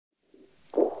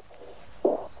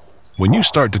When you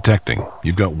start detecting,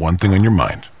 you've got one thing on your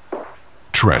mind: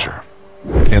 treasure.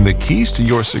 And the keys to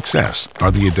your success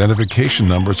are the identification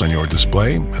numbers on your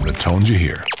display and the tones you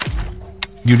hear.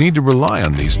 You need to rely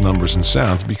on these numbers and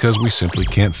sounds because we simply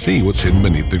can't see what's hidden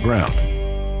beneath the ground.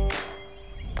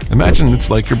 Imagine it's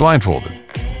like you're blindfolded,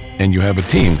 and you have a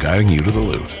team guiding you to the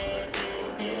loot.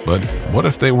 But what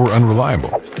if they were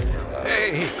unreliable?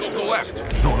 Hey, go left.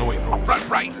 No, wait,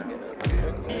 right.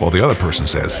 While the other person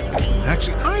says,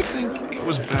 Actually, I think it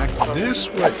was back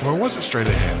this way, or was it straight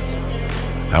ahead?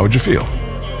 how would you feel?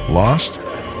 Lost?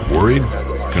 Worried?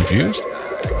 Confused?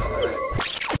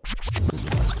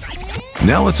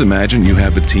 Now let's imagine you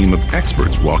have a team of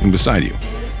experts walking beside you.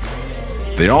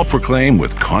 They all proclaim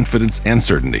with confidence and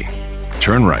certainty: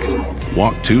 turn right,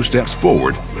 walk 2 steps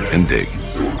forward, and dig.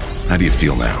 How do you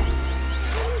feel now?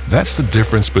 That's the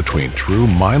difference between true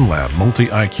Minelab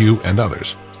multi-IQ and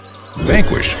others.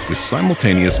 Vanquish, with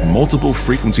simultaneous multiple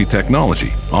frequency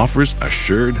technology, offers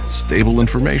assured, stable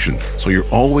information, so you're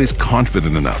always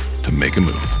confident enough to make a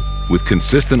move. With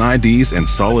consistent IDs and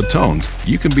solid tones,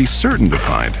 you can be certain to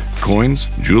find coins,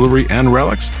 jewelry, and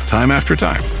relics time after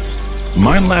time.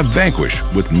 Minelab Vanquish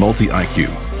with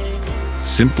multi-IQ.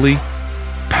 Simply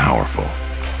powerful.